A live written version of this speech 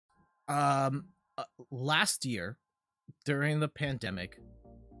Um, Last year during the pandemic,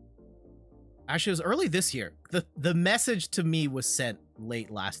 actually, it was early this year. The message to me was sent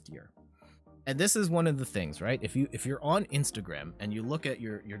late last year, and this is one of the things, right? If you're on Instagram and you look at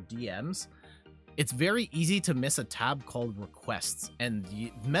your DMs, it's very easy to miss a tab called requests, and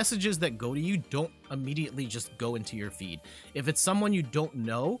messages that go to you don't immediately just go into your feed. If it's someone you don't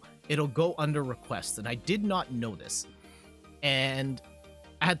know, it'll go under requests, and I did not know this. And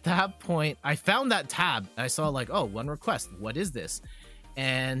at that point, I found that tab. I saw like, oh, one request. What is this?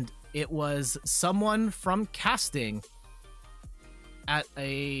 And it was someone from casting at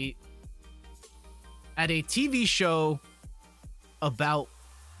a TV show about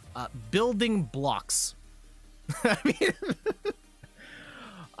building blocks. I mean,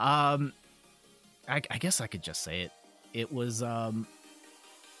 I guess I could just say it. It was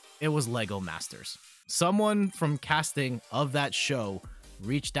Lego Masters. Someone from casting of that show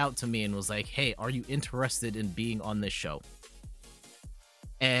reached out to me and was like, "Hey, are you interested in being on this show?"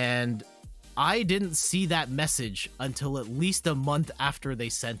 And I didn't see that message until at least a month after they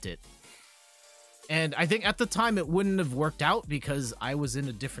sent it. And I think at the time it wouldn't have worked out because I was in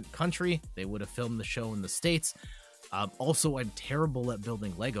a different country. They would have filmed the show in the States. Also, I'm terrible at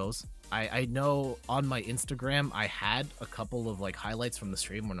building Legos. I know on my Instagram, I had a couple of like highlights from the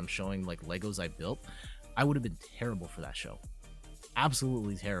stream when I'm showing like Legos I built. I would have been terrible for that show.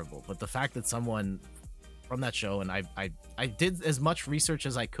 Absolutely terrible. But the fact that someone from that show, and I did as much research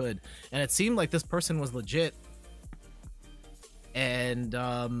as I could, and it seemed like this person was legit. And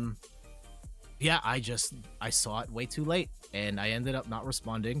yeah, I saw it way too late, and I ended up not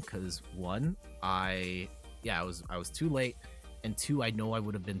responding because one, I was too late, and two, I know I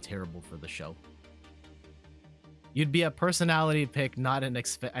would have been terrible for the show. You'd be a personality pick, not an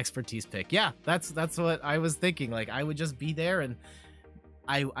expertise pick. Yeah, that's what I was thinking. Like, I would just be there, and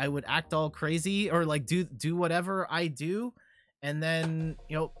I would act all crazy or like do whatever I do, and then,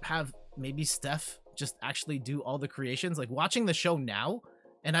 you know, have maybe Steph just actually do all the creations. Like, watching the show now,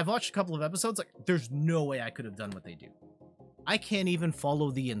 and I've watched a couple of episodes, like, there's no way I could have done what they do. I can't even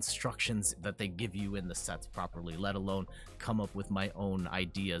follow the instructions that they give you in the sets properly, let alone come up with my own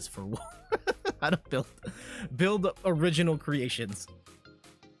ideas for how to build original creations.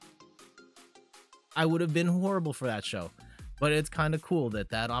 I would have been horrible for that show, but it's kind of cool that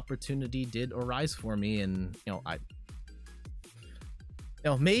that opportunity did arise for me, and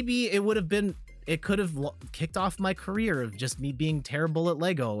maybe it could have kicked off my career of just me being terrible at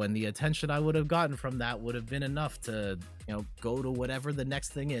Lego, and the attention I would have gotten from that would have been enough to, go to whatever the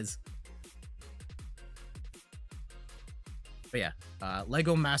next thing is. But yeah,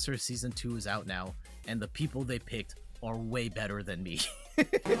 Lego Masters Season 2 is out now, and the people they picked are way better than me.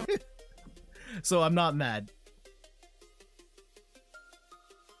 So I'm not mad.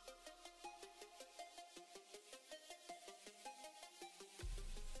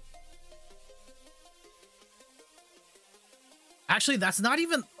 Actually, that's not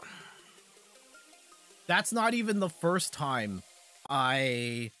even the first time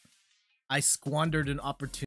I squandered an opportunity